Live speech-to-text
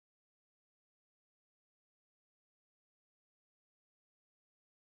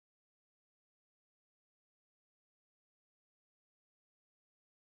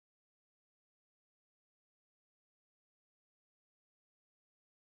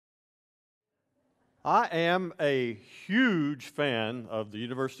I am a huge fan of the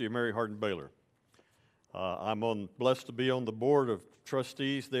University of Mary Hardin Baylor. Blessed to be on the board of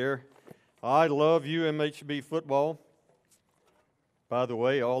trustees there. I love UMHB football. By the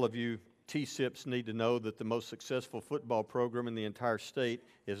way, all of you T-SIPs need to know that the most successful football program in the entire state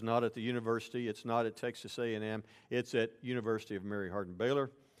is not at the university, it's not at Texas A&M, it's at University of Mary Hardin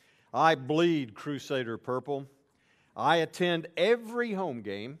Baylor. I bleed Crusader purple. I attend every home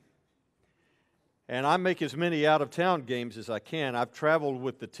game. And I make as many out-of-town games as I can. I've traveled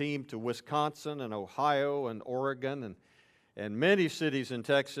with the team to Wisconsin and Ohio and Oregon and many cities in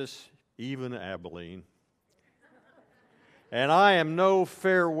Texas, even Abilene. And I am no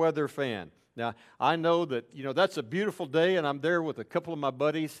fair weather fan. Now, I know that, that's a beautiful day, and I'm there with a couple of my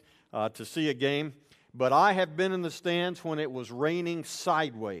buddies to see a game. But I have been in the stands when it was raining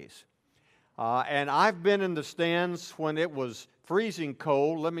sideways. And I've been in the stands when it was freezing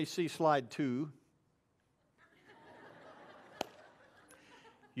cold. Let me see slide 2.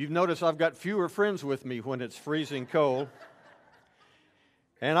 You've noticed I've got fewer friends with me when it's freezing cold.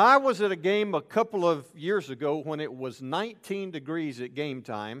 And I was at a game a couple of years ago when it was 19 degrees at game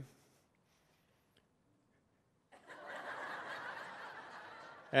time.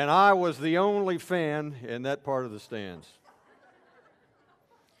 And I was the only fan in that part of the stands.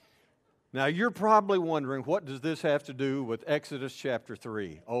 Now, you're probably wondering, what does this have to do with Exodus chapter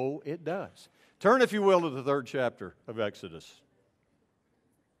 3? Oh, it does. Turn, if you will, to the 3rd chapter of Exodus.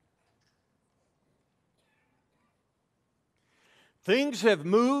 Things have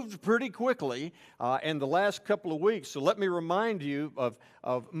moved pretty quickly in the last couple of weeks, so let me remind you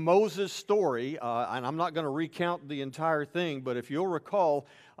of Moses' story, and I'm not going to recount the entire thing, but if you'll recall,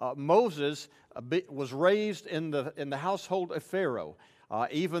 Moses was raised in the household of Pharaoh,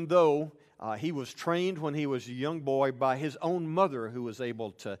 even though he was trained when he was a young boy by his own mother who was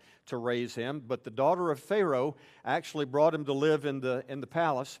able to raise him, but the daughter of Pharaoh actually brought him to live in the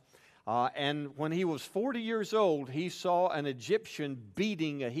palace. And when he was 40 years old, he saw an Egyptian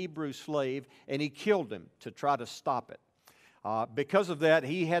beating a Hebrew slave, and he killed him to try to stop it. Because of that,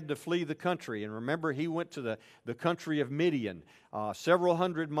 he had to flee the country. And remember, he went to the country of Midian, several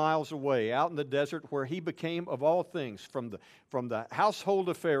hundred miles away, out in the desert, where he became, of all things, from the household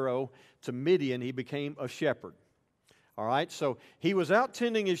of Pharaoh to Midian, he became a shepherd. All right, so he was out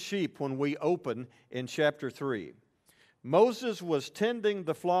tending his sheep when we open in chapter 3. Moses was tending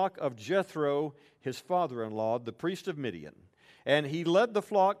the flock of Jethro, his father-in-law, the priest of Midian. And he led the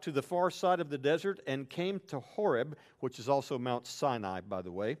flock to the far side of the desert and came to Horeb, which is also Mount Sinai, by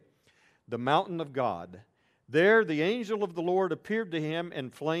the way, the mountain of God. There the angel of the Lord appeared to him in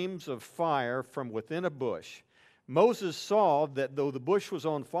flames of fire from within a bush. Moses saw that though the bush was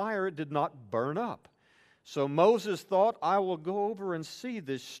on fire, it did not burn up. So Moses thought, I will go over and see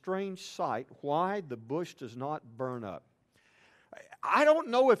this strange sight, why the bush does not burn up. I don't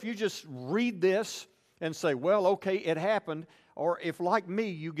know if you just read this and say, well, okay, it happened, or if, like me,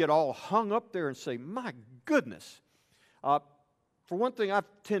 you get all hung up there and say, my goodness. For one thing, I've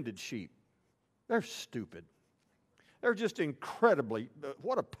tended sheep. They're stupid. They're just incredibly,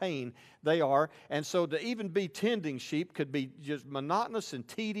 what a pain they are. And so to even be tending sheep could be just monotonous and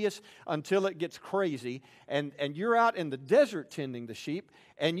tedious until it gets crazy. And you're out in the desert tending the sheep,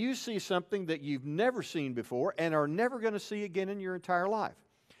 and you see something that you've never seen before and are never going to see again in your entire life.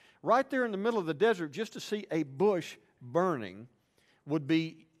 Right there in the middle of the desert, just to see a bush burning would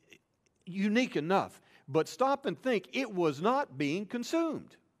be unique enough. But stop and think, it was not being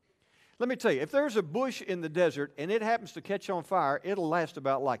consumed. Let me tell you, if there's a bush in the desert and it happens to catch on fire, it'll last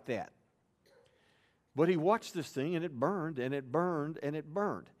about like that. But he watched this thing, and it burned, and it burned, and it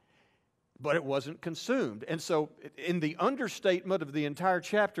burned. But it wasn't consumed. And so in the understatement of the entire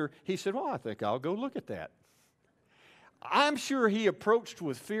chapter, he said, well, I think I'll go look at that. I'm sure he approached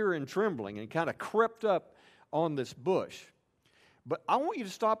with fear and trembling and kind of crept up on this bush. But I want you to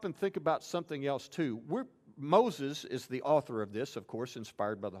stop and think about something else too. Moses is the author of this, of course,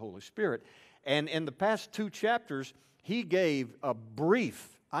 inspired by the Holy Spirit. And in the past 2 chapters, he gave a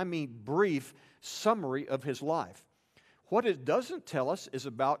brief summary of his life. What it doesn't tell us is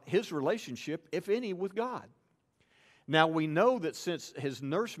about his relationship, if any, with God. Now, we know that since his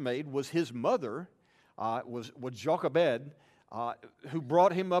nursemaid was his mother, was Jochebed, who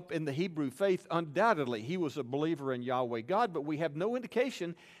brought him up in the Hebrew faith, undoubtedly he was a believer in Yahweh God, but we have no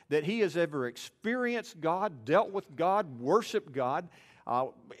indication that he has ever experienced God, dealt with God, worshiped God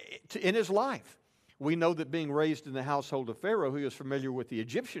in his life. We know that being raised in the household of Pharaoh, he was familiar with the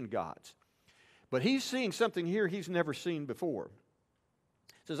Egyptian gods. But he's seeing something here he's never seen before.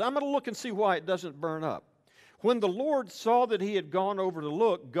 He says, I'm going to look and see why it doesn't burn up. When the Lord saw that he had gone over to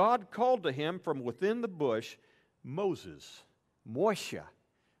look, God called to him from within the bush, Moses, Moshe,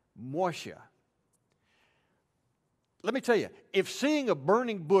 Moshe. Let me tell you, if seeing a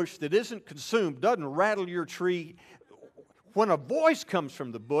burning bush that isn't consumed doesn't rattle your tree, when a voice comes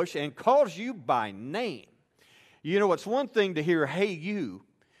from the bush and calls you by name, you know, it's one thing to hear, hey, you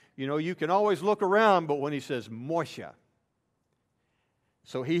know, you can always look around, but when he says, Moshe.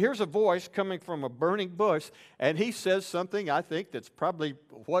 So he hears a voice coming from a burning bush, and he says something I think that's probably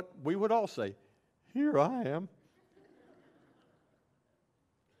what we would all say, here I am.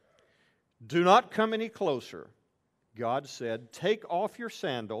 Do not come any closer, God said. Take off your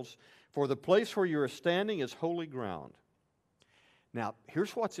sandals, for the place where you are standing is holy ground. Now,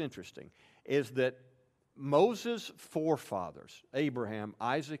 here's what's interesting, is that Moses' forefathers, Abraham,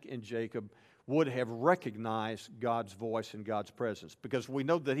 Isaac, and Jacob, would have recognized God's voice and God's presence, because we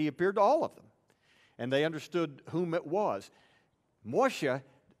know that he appeared to all of them, and they understood whom it was. Moshe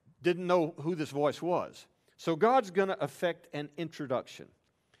didn't know who this voice was. So God's going to effect an introduction.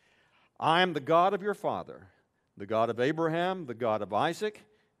 I am the God of your father, the God of Abraham, the God of Isaac,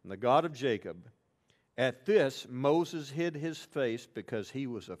 and the God of Jacob. At this, Moses hid his face because he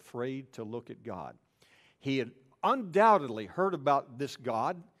was afraid to look at God. He had undoubtedly heard about this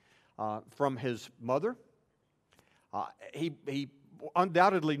God from his mother. He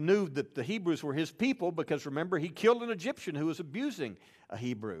undoubtedly knew that the Hebrews were his people because, remember, he killed an Egyptian who was abusing a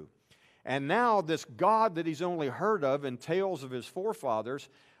Hebrew. And now this God that he's only heard of in tales of his forefathers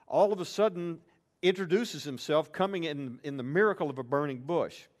all of a sudden introduces himself, coming in the miracle of a burning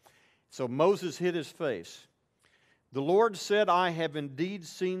bush. So Moses hid his face. The Lord said, I have indeed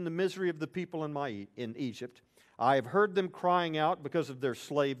seen the misery of the people in Egypt. I have heard them crying out because of their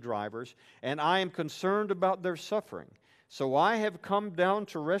slave drivers, and I am concerned about their suffering. So I have come down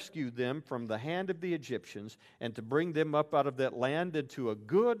to rescue them from the hand of the Egyptians and to bring them up out of that land into a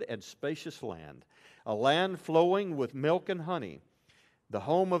good and spacious land, a land flowing with milk and honey, the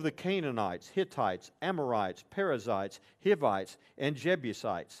home of the Canaanites, Hittites, Amorites, Perizzites, Hivites, and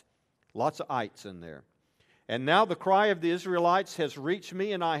Jebusites. Lots of ites in there. And now the cry of the Israelites has reached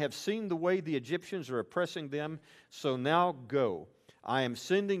me, and I have seen the way the Egyptians are oppressing them. So now go. I am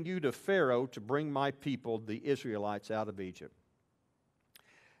sending you to Pharaoh to bring my people, the Israelites, out of Egypt.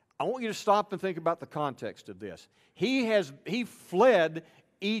 I want you to stop and think about the context of this. He fled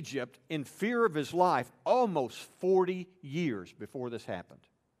Egypt in fear of his life almost 40 years before this happened.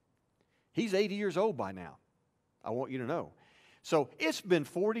 He's 80 years old by now, I want you to know. So it's been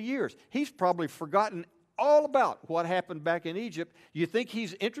 40 years. He's probably forgotten all about what happened back in Egypt. You think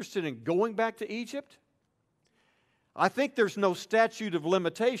he's interested in going back to Egypt? I think there's no statute of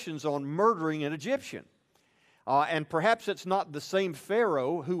limitations on murdering an Egyptian. And perhaps it's not the same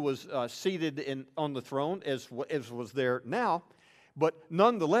Pharaoh who was seated on the throne as was there now. But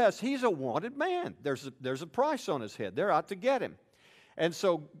nonetheless, he's a wanted man. There's a price on his head. They're out to get him. And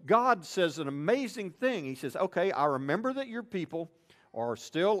so God says an amazing thing. He says, okay, I remember that your people are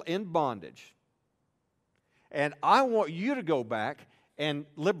still in bondage. And I want you to go back and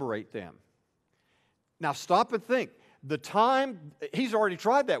liberate them. Now stop and think. He's already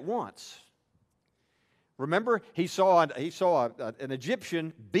tried that once. Remember, he saw an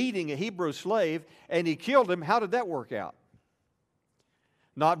Egyptian beating a Hebrew slave, and he killed him. How did that work out?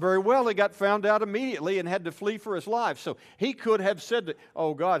 Not very well. He got found out immediately and had to flee for his life. So he could have said,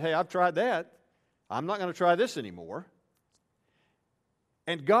 oh God, hey, I've tried that. I'm not going to try this anymore.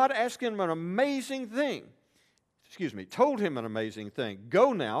 And God asked him an amazing thing. Told him an amazing thing.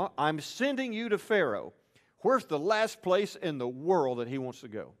 Go now, I'm sending you to Pharaoh. Where's the last place in the world that he wants to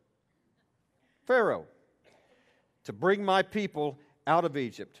go? Pharaoh. To bring my people out of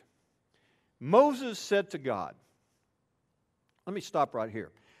Egypt. Moses said to God, let me stop right here.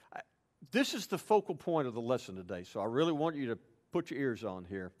 This is the focal point of the lesson today, so I really want you to put your ears on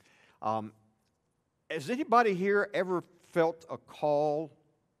here. Has anybody here ever felt a call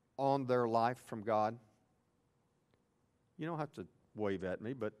on their life from God? You don't have to wave at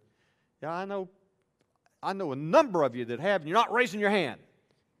me, but yeah, I know a number of you that have, and you're not raising your hand.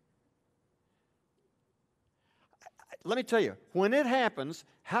 Let me tell you, when it happens,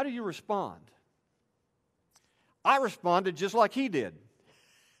 how do you respond? I responded just like he did.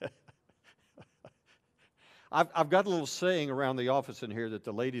 I've got a little saying around the office in here that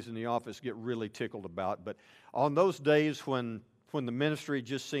the ladies in the office get really tickled about, but on those days when the ministry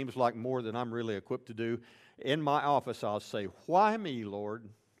just seems like more than I'm really equipped to do, in my office I'll say, why me, Lord?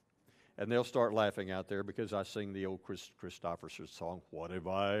 And they'll start laughing out there because I sing the old Christopherson song, What Have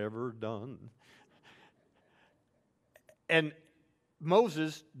I Ever Done? And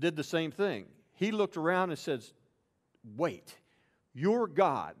Moses did the same thing. he looked around and says, wait, you're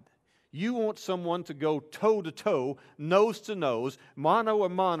God. You want someone to go toe-to-toe, nose-to-nose,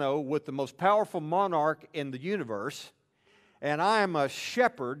 mano-a-mano with the most powerful monarch in the universe, and I am a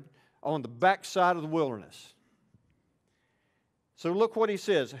shepherd on the backside of the wilderness. So look what he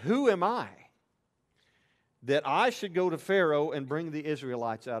says. Who am I that I should go to Pharaoh and bring the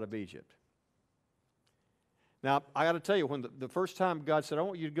Israelites out of Egypt? Now, I got to tell you, when the first time God said, I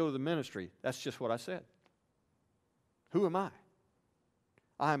want you to go to the ministry, that's just what I said. Who am I?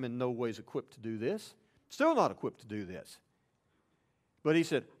 I am in no ways equipped to do this. Still not equipped to do this. But he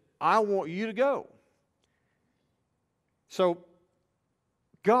said, I want you to go. So,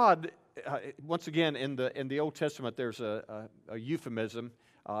 God, once again, in the Old Testament, there's a euphemism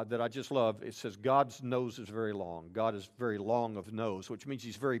that I just love. It says, God's nose is very long. God is very long of nose, which means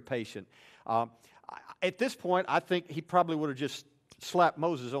he's very patient. At this point, I think he probably would have just slapped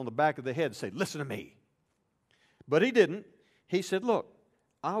Moses on the back of the head and said, listen to me. But he didn't. He said, look,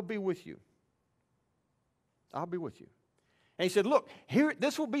 I'll be with you. I'll be with you. And he said, look, here,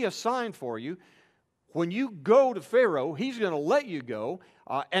 this will be a sign for you. When you go to Pharaoh, he's going to let you go.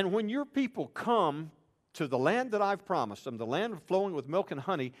 And when your people come to the land that I've promised them, the land flowing with milk and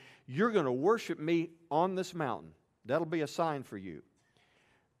honey, you're going to worship me on this mountain. That'll be a sign for you.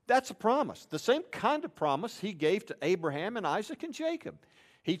 That's a promise. The same kind of promise he gave to Abraham and Isaac and Jacob.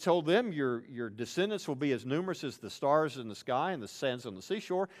 He told them, your descendants will be as numerous as the stars in the sky and the sands on the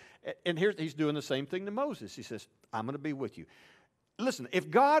seashore. And here he's doing the same thing to Moses. He says, I'm going to be with you. Listen, if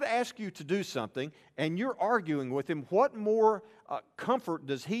God asks you to do something and you're arguing with him, what more comfort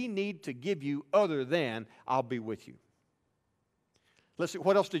does he need to give you other than, I'll be with you? Let's see,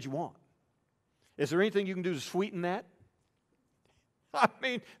 what else did you want? Is there anything you can do to sweeten that? I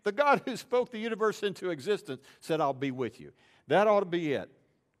mean, the God who spoke the universe into existence said, I'll be with you. That ought to be it.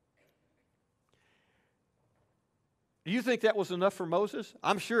 Do you think that was enough for Moses?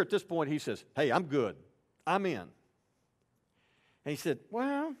 I'm sure at this point he says, hey, I'm good. I'm in. And he said,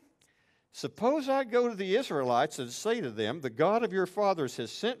 well, suppose I go to the Israelites and say to them, the God of your fathers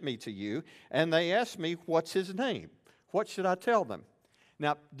has sent me to you, and they ask me, what's his name? What should I tell them?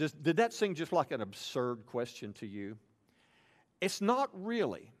 Now, did that seem just like an absurd question to you? It's not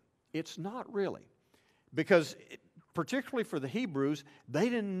really. It's not really. Because particularly for the Hebrews, they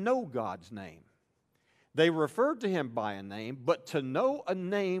didn't know God's name. They referred to him by a name, but to know a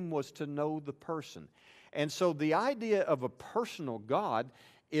name was to know the person. And so the idea of a personal God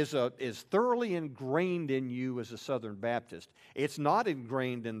is thoroughly ingrained in you as a Southern Baptist. It's not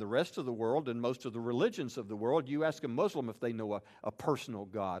ingrained in the rest of the world and most of the religions of the world. You ask a Muslim if they know a personal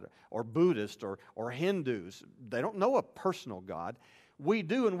God, or Buddhist or Hindus. They don't know a personal God. We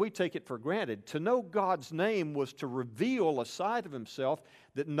do, and we take it for granted. To know God's name was to reveal a side of himself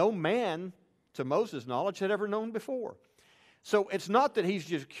that no man, to Moses' knowledge, had ever known before. So it's not that he's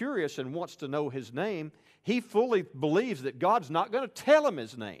just curious and wants to know his name. He fully believes that God's not going to tell him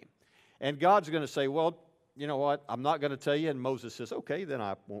his name. And God's going to say, well, you know what, I'm not going to tell you. And Moses says, okay, then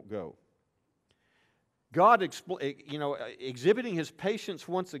I won't go. God, exhibiting his patience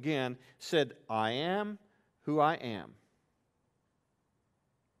once again, said, I am who I am.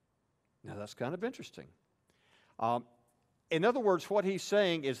 Now that's kind of interesting. In other words, what he's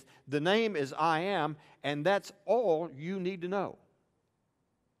saying is the name is I am, and that's all you need to know.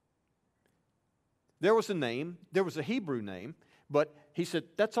 There was a name, there was a Hebrew name, but he said,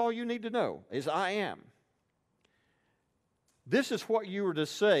 that's all you need to know is I am. This is what you were to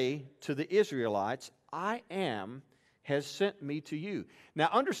say to the Israelites, I am has sent me to you. Now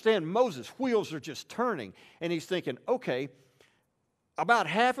understand, Moses' wheels are just turning, and he's thinking, okay, about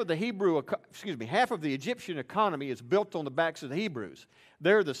half of the Egyptian economy is built on the backs of the Hebrews.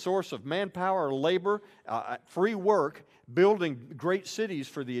 They're the source of manpower, labor, free work, building great cities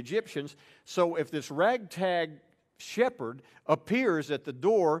for the Egyptians. So if this ragtag shepherd appears at the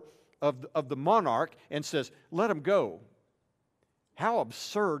door of the monarch and says, let him go, how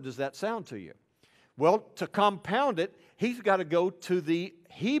absurd does that sound to you? Well, to compound it, he's got to go to the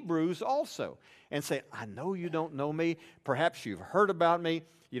Hebrews also and say, I know you don't know me. Perhaps you've heard about me.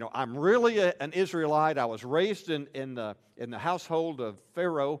 You know, I'm really an Israelite. I was raised in the household of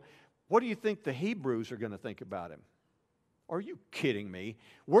Pharaoh. What do you think the Hebrews are going to think about him? Are you kidding me?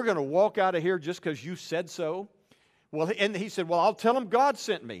 We're going to walk out of here just because you said so? Well, and he said, well, I'll tell them God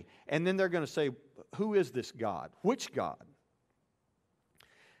sent me. And then they're going to say, who is this God? Which God?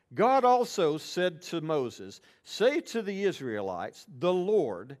 God also said to Moses, say to the Israelites, the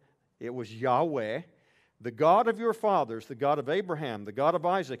Lord, it was Yahweh, The God of your fathers, the God of Abraham, the God of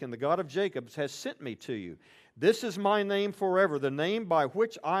Isaac, and the God of Jacob has sent me to you. This is my name forever, the name by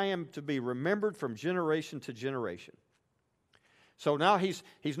which I am to be remembered from generation to generation. So now he's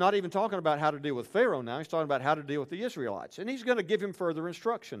not even talking about how to deal with Pharaoh now. He's talking about how to deal with the Israelites. And he's going to give him further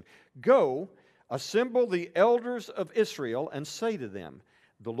instruction. Go, assemble the elders of Israel, and say to them,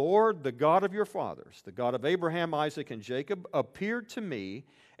 the Lord, the God of your fathers, the God of Abraham, Isaac, and Jacob, appeared to me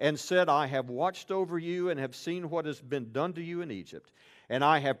and said, I have watched over you and have seen what has been done to you in Egypt. And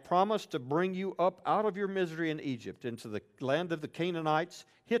I have promised to bring you up out of your misery in Egypt into the land of the Canaanites,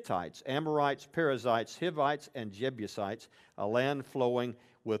 Hittites, Amorites, Perizzites, Hivites, and Jebusites, a land flowing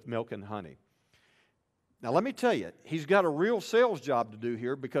with milk and honey. Now let me tell you, he's got a real sales job to do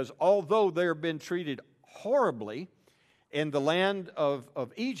here, because although they're been treated horribly in the land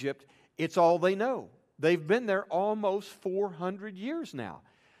of Egypt, it's all they know. They've been there almost 400 years now.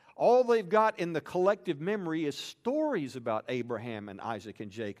 All they've got in the collective memory is stories about Abraham and Isaac and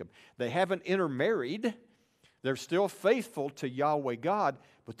Jacob. They haven't intermarried. They're still faithful to Yahweh God,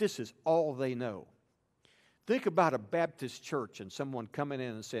 but this is all they know. Think about a Baptist church and someone coming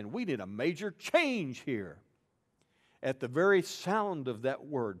in and saying, we need a major change here. At the very sound of that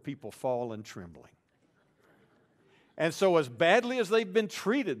word, people fall in trembling. And so as badly as they've been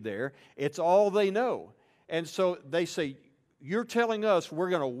treated there, it's all they know. And so they say, you're telling us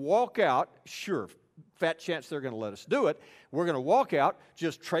we're going to walk out, sure, fat chance they're going to let us do it. We're going to walk out,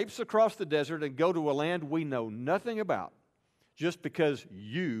 just traipse across the desert and go to a land we know nothing about, just because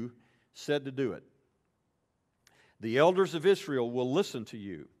you said to do it. The elders of Israel will listen to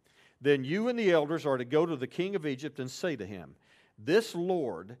you. Then you and the elders are to go to the king of Egypt and say to him, this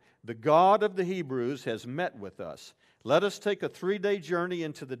Lord, the God of the Hebrews, has met with us. Let us take a 3-day journey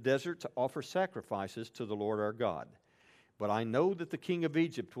into the desert to offer sacrifices to the Lord our God. But I know that the king of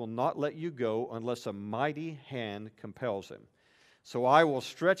Egypt will not let you go unless a mighty hand compels him. So I will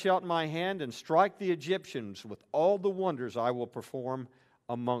stretch out my hand and strike the Egyptians with all the wonders I will perform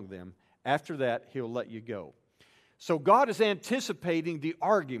among them. After that, he'll let you go. So God is anticipating the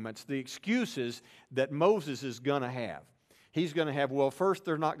arguments, the excuses that Moses is going to have. He's going to have, well, first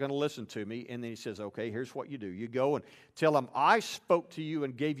they're not going to listen to me. And then he says, okay, here's what you do. You go and tell them, I spoke to you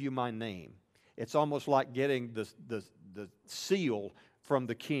and gave you my name. It's almost like getting the seal from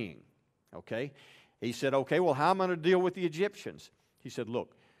the king, okay? He said, okay, well, how am I going to deal with the Egyptians? He said,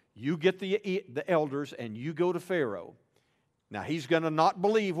 look, you get the elders and you go to Pharaoh. Now, he's going to not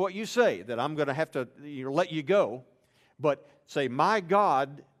believe what you say, that I'm going to have to let you go, but say, my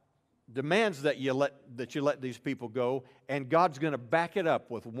God demands that you let these people go, and God's going to back it up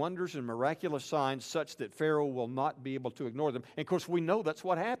with wonders and miraculous signs such that Pharaoh will not be able to ignore them. And, of course, we know that's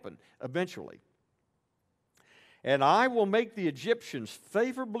what happened eventually. And I will make the Egyptians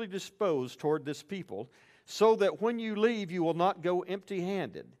favorably disposed toward this people, so that when you leave, you will not go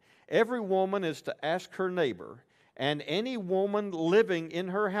empty-handed. Every woman is to ask her neighbor, and any woman living in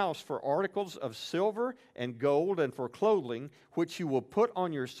her house for articles of silver and gold and for clothing, which you will put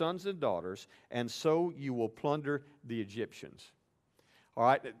on your sons and daughters, and so you will plunder the Egyptians. All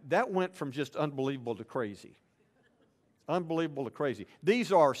right, that went from just unbelievable to crazy. Unbelievable to crazy.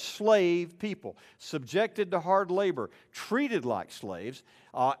 These are slave people, subjected to hard labor, treated like slaves,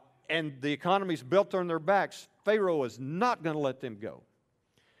 and the economy's built on their backs. Pharaoh is not going to let them go.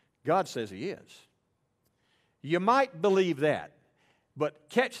 God says he is. You might believe that, but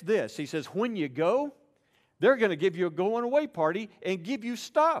catch this. He says, when you go, they're going to give you a going away party and give you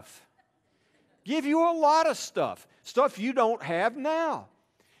stuff. Give you a lot of stuff. Stuff you don't have now.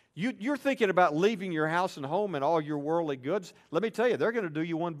 You're thinking about leaving your house and home and all your worldly goods. Let me tell you, they're going to do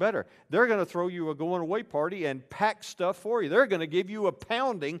you one better. They're going to throw you a going away party and pack stuff for you. They're going to give you a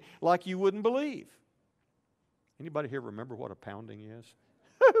pounding like you wouldn't believe. Anybody here remember what a pounding is?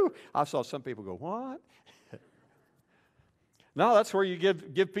 I saw some people go, what? No, that's where you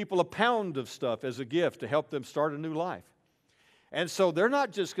give people a pound of stuff as a gift to help them start a new life. And so they're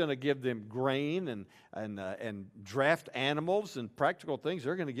not just going to give them grain and draft animals and practical things.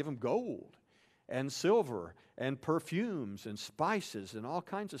 They're going to give them gold and silver and perfumes and spices and all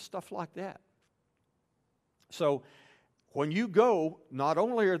kinds of stuff like that. So when you go, not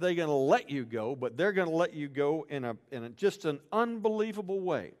only are they going to let you go, but they're going to let you go in just an unbelievable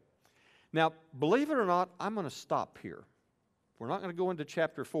way. Now, believe it or not, I'm going to stop here. We're not going to go into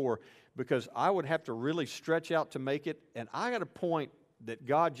chapter 4 because I would have to really stretch out to make it, and I got a point that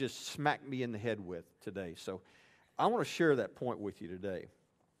God just smacked me in the head with today. So I want to share that point with you today.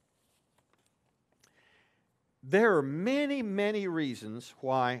 There are many, many reasons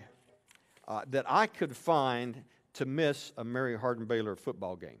why that I could find to miss a Mary Hardin Baylor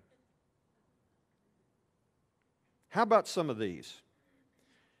football game. How about some of these?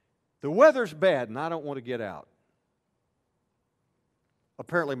 The weather's bad and I don't want to get out.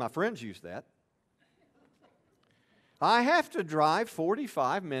 Apparently my friends use that. I have to drive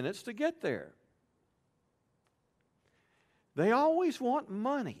 45 minutes to get there. They always want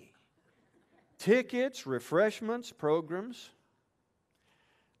money. Tickets, refreshments, programs.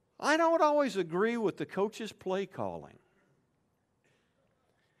 I don't always agree with the coach's play calling.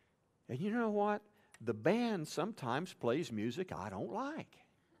 And you know what? The band sometimes plays music I don't like.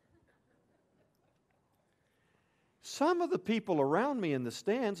 Some of the people around me in the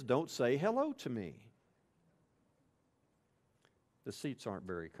stands don't say hello to me. The seats aren't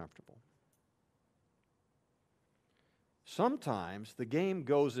very comfortable. Sometimes the game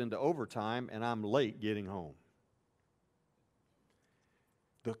goes into overtime and I'm late getting home.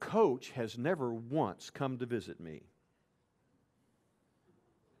 The coach has never once come to visit me.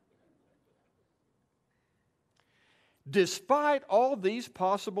 Despite all these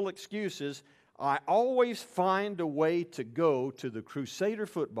possible excuses, I always find a way to go to the Crusader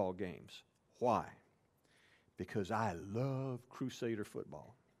football games. Why? Because I love Crusader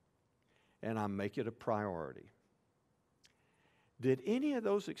football, and I make it a priority. Did any of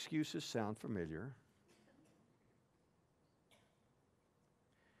those excuses sound familiar?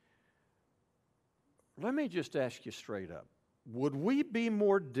 Let me just ask you straight up. Would we be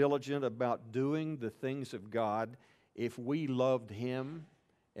more diligent about doing the things of God if we loved Him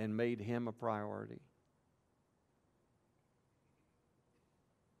and made Him a priority?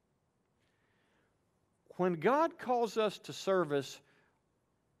 When God calls us to service,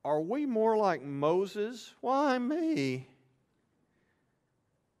 are we more like Moses? Why me?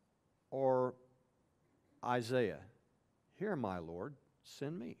 Or Isaiah? Here, my Lord,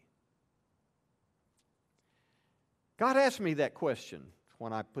 send me. God asked me that question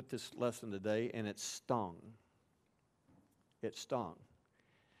when I put this lesson today, and it stung. It stung.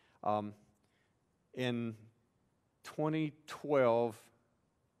 In 2012,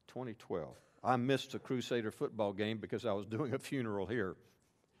 I missed a Crusader football game because I was doing a funeral here.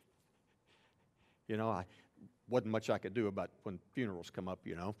 You know, I wasn't much I could do about when funerals come up,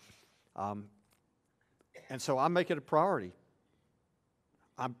 you know. And so I make it a priority.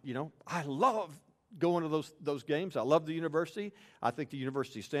 I love going to those games. I love the university. I think the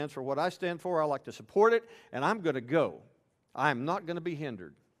university stands for what I stand for. I like to support it, and I'm going to go. I am not going to be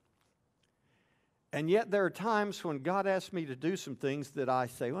hindered. And yet there are times when God asks me to do some things that I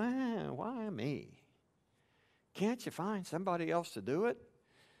say, well, why me? Can't you find somebody else to do it?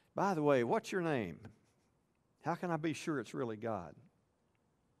 By the way, what's your name? How can I be sure it's really God?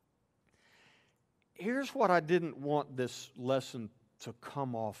 Here's what I didn't want this lesson to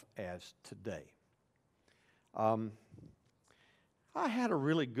come off as today. I had a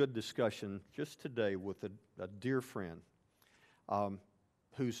really good discussion just today with a dear friend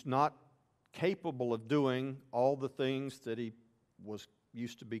who's not capable of doing all the things that he was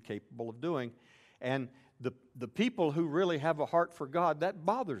used to be capable of doing. And the people who really have a heart for God, that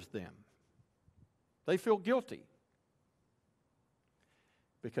bothers them. They feel guilty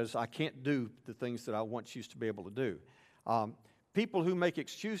because I can't do the things that I once used to be able to do. People who make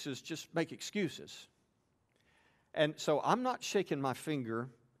excuses just make excuses. And so I'm not shaking my finger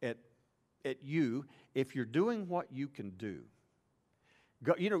at you if you're doing what you can do.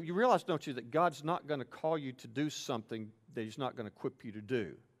 God, you realize, don't you, that God's not going to call you to do something that He's not going to equip you to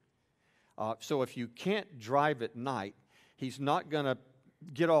do. So if you can't drive at night, He's not going to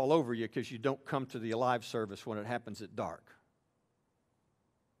get all over you because you don't come to the Alive service when it happens at dark.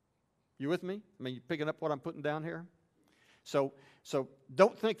 You with me? I mean, you picking up what I'm putting down here? So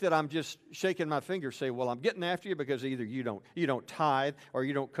don't think that I'm just shaking my finger, say, well, I'm getting after you because either you don't tithe, or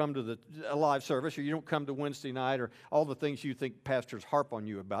you don't come to the Alive service, or you don't come to Wednesday night, or all the things you think pastors harp on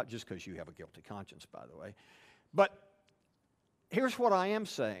you about just because you have a guilty conscience, by the way. But here's what I am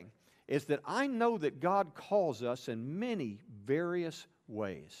saying, is that I know that God calls us in many various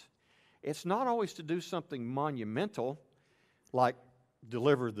ways. It's not always to do something monumental, like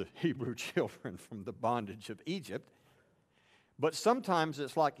deliver the Hebrew children from the bondage of Egypt. But sometimes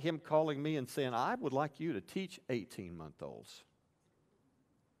it's like Him calling me and saying, I would like you to teach 18-month-olds.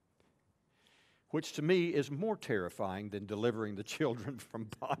 Which to me is more terrifying than delivering the children from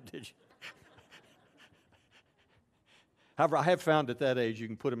bondage. However, I have found at that age you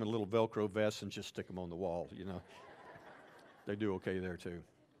can put them in little Velcro vests and just stick them on the wall, you know. They do okay there too.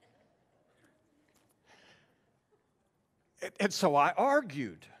 And so I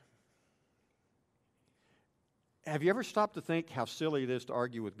argued. Have you ever stopped to think how silly it is to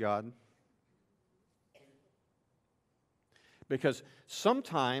argue with God? Because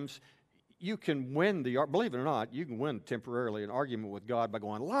sometimes you can win believe it or not, you can win temporarily an argument with God by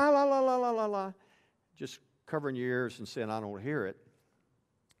going, la, la, la, la, la, la, la, just covering your ears and saying, I don't hear it.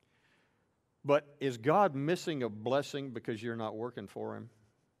 But is God missing a blessing because you're not working for Him?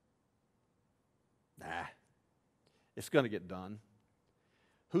 Nah, it's going to get done.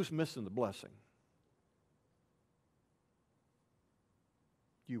 Who's missing the blessing?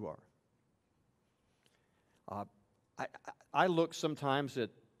 You are. I look sometimes at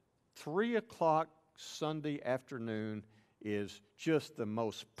 3 o'clock Sunday afternoon is just the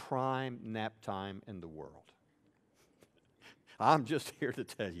most prime nap time in the world. I'm just here to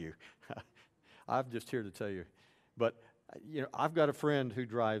tell you. I'm just here to tell you. But, I've got a friend who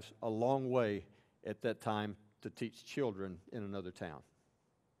drives a long way at that time to teach children in another town.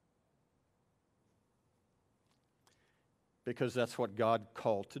 Because that's what God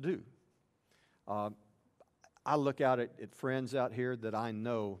called to do. I look out at friends out here that I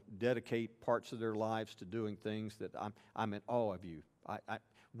know dedicate parts of their lives to doing things that I'm in awe of you.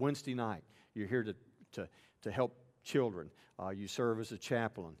 Wednesday night, you're here to help children. You serve as a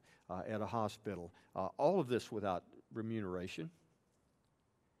chaplain at a hospital. All of this without remuneration.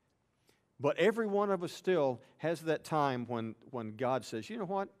 But every one of us still has that time when God says, you know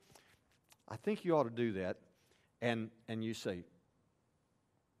what? I think you ought to do that. And you say,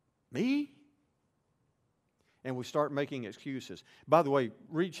 me? And we start making excuses. By the way,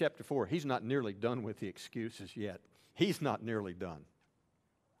 read chapter 4. He's not nearly done with the excuses yet. He's not nearly done.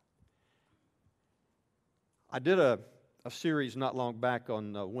 I did a series not long back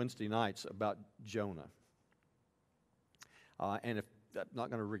on Wednesday nights about Jonah. And I'm not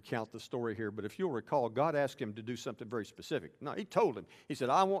going to recount the story here, but if you'll recall, God asked him to do something very specific. No, He told him. He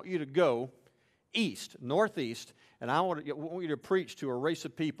said, I want you to go east, northeast, and I want you to preach to a race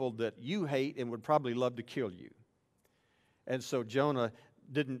of people that you hate and would probably love to kill you. And so Jonah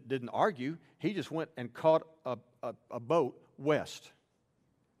didn't argue. He just went and caught a boat west.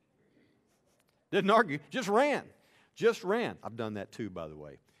 Didn't argue, just ran. Just ran. I've done that too, by the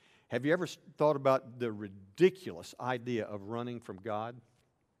way. Have you ever thought about the ridiculous idea of running from God?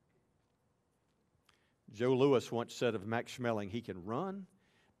 Joe Lewis once said of Max Schmeling, he can run,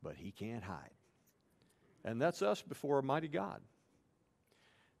 but he can't hide. And that's us before a mighty God.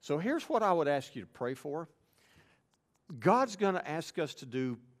 So here's what I would ask you to pray for. God's going to ask us to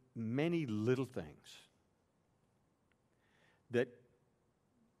do many little things that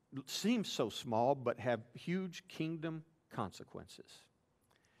seem so small but have huge kingdom consequences.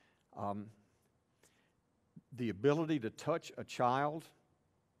 The ability to touch a child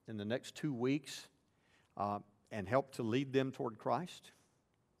in the next 2 weeks and help to lead them toward Christ,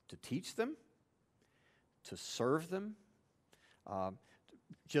 to teach them, to serve them,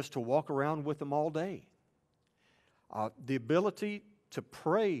 just to walk around with them all day. The ability to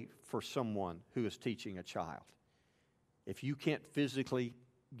pray for someone who is teaching a child. If you can't physically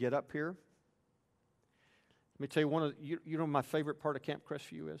get up here, let me tell you you know my favorite part of Camp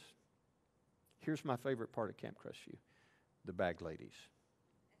Crestview is? Here's my favorite part of Camp Crestview. The bag ladies.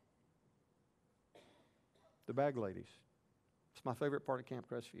 The bag ladies. It's my favorite part of Camp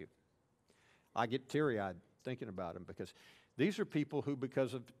Crestview. I get teary-eyed thinking about them because these are people who,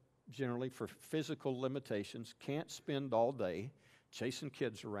 because of generally for physical limitations, can't spend all day chasing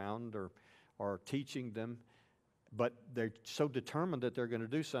kids around or teaching them, but they're so determined that they're going to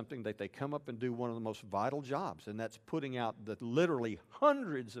do something that they come up and do one of the most vital jobs, and that's putting out the literally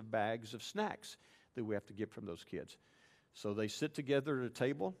hundreds of bags of snacks that we have to get from those kids. So they sit together at a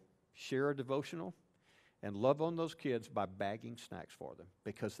table, share a devotional, and love on those kids by bagging snacks for them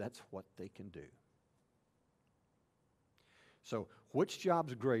because that's what they can do. So which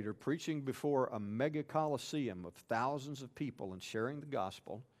job's greater, preaching before a mega coliseum of thousands of people and sharing the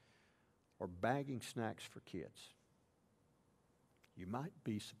gospel, or bagging snacks for kids? You might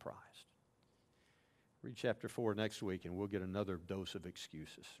be surprised. Read chapter 4 next week and we'll get another dose of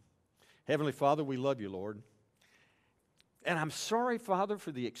excuses. Heavenly Father, we love you, Lord. And I'm sorry, Father,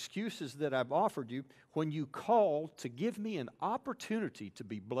 for the excuses that I've offered you when you called to give me an opportunity to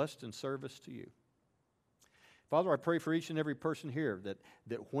be blessed in service to you. Father, I pray for each and every person here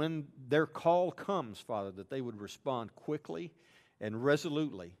that when their call comes, Father, that they would respond quickly and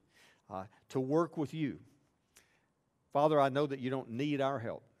resolutely to work with you. Father, I know that you don't need our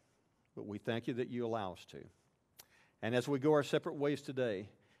help, but we thank you that you allow us to. And as we go our separate ways today,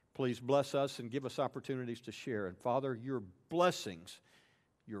 please bless us and give us opportunities to share. And Father, your blessings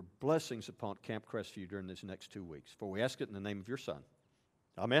upon Camp Crestview during these next 2 weeks. For we ask it in the name of your Son.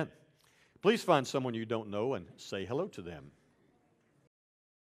 Amen. Please find someone you don't know and say hello to them.